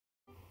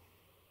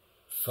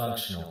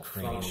Functional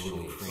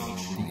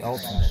Cranial-Release, the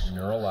ultimate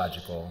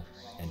neurological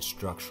and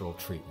structural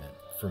treatment.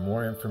 For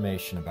more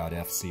information about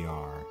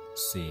FCR,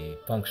 see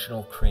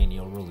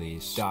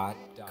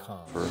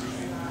functionalcranialrelease.com. For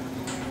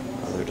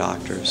other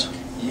doctors.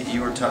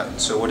 You were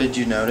so what did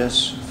you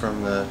notice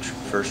from the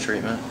first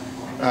treatment?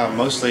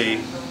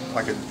 Mostly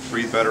I could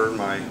breathe better in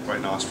my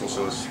right nostril,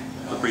 so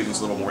the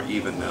breathing's a little more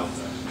even now.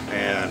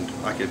 And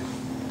I could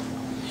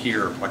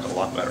hear like a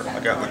lot better.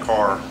 I got in the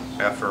car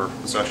after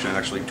the session and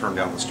actually turned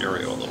down the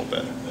stereo a little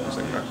bit. I was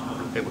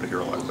able to hear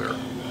a lot clearer.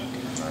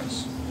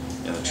 Nice.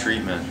 And the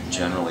treatment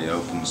generally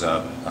opens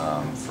up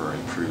for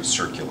improved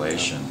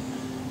circulation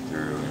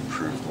through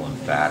improved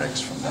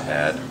lymphatics from the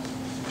head.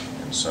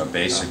 And so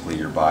basically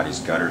your body's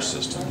gutter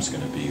system is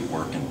going to be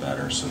working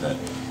better so that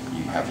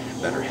you have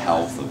better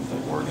health of the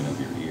organ of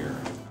your ear.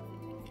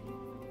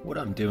 What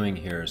I'm doing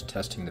here is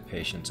testing the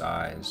patient's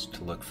eyes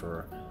to look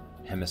for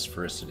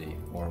hemisphericity,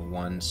 or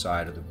one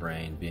side of the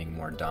brain being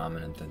more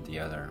dominant than the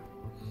other.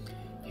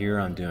 Here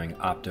I'm doing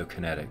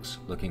optokinetics,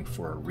 looking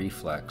for a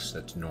reflex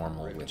that's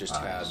normal with just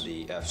eyes. Had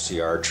the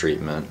FCR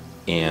treatment,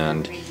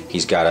 and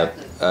he's got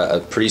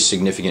a pretty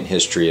significant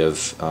history of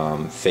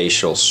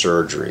facial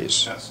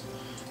surgeries. Yes.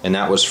 And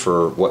that was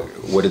for,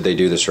 what did they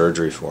do the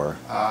surgery for?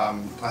 I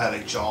had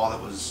a jaw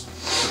that was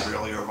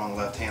severely over on the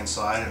left-hand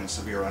side and a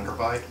severe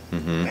underbite.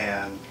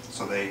 And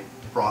so they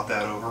brought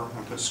that over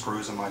and put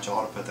screws in my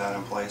jaw to put that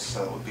in place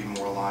so it would be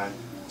more aligned.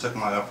 Took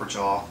my upper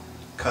jaw,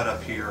 cut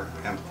up here,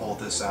 and pulled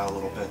this out a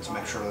little bit to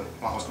make sure that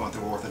when I was going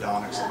through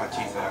orthodontics that my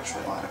teeth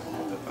actually lined up a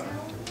little bit better.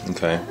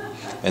 Okay.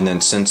 And then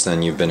since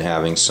then you've been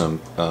having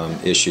some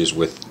issues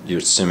with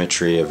your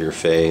symmetry of your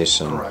face.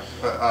 And correct.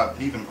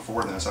 But even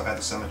before this, I've had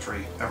the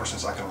symmetry ever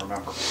since I can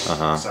remember.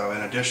 So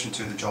in addition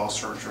to the jaw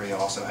surgery, I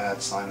also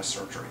had sinus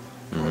surgery,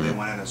 where they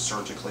went in and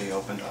surgically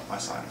opened up my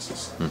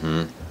sinuses.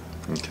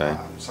 Okay.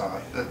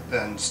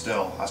 And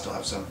still, I still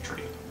have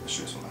symmetry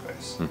issues with my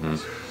face.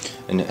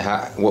 And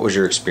what was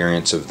your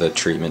experience of the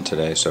treatment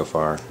today so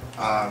far?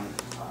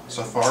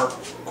 So far,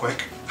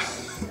 quick.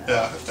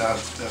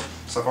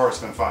 So far it's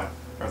been fine.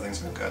 Everything's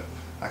been good.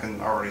 I can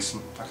already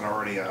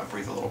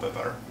breathe a little bit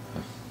better.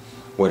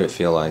 What did it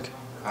feel like?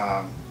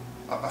 I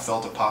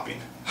felt it popping.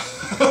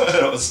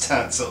 It was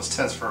tense. It was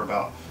tense for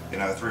about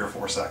 3 or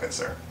 4 seconds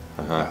there.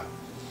 Yeah.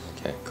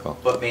 Okay, cool.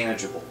 But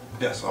manageable.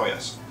 Yes. Oh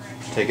yes.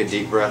 Take a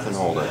deep breath and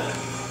hold it.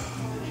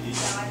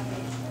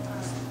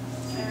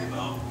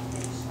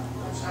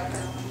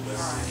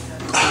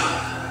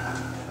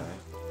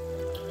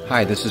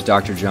 Hi, this is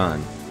Dr.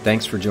 John.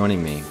 Thanks for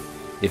joining me.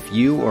 If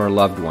you or a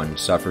loved one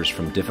suffers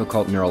from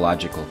difficult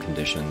neurological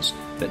conditions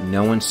that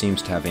no one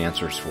seems to have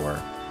answers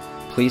for,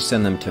 please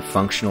send them to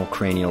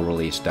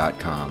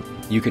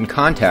functionalcranialrelease.com. You can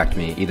contact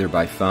me either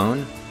by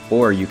phone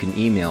or you can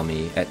email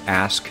me at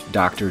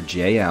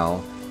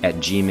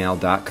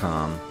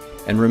askdrjl@gmail.com.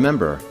 And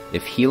remember,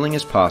 if healing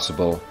is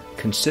possible,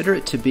 consider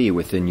it to be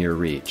within your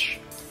reach.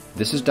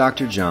 This is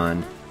Dr.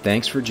 John.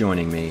 Thanks for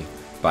joining me.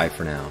 Bye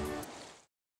for now.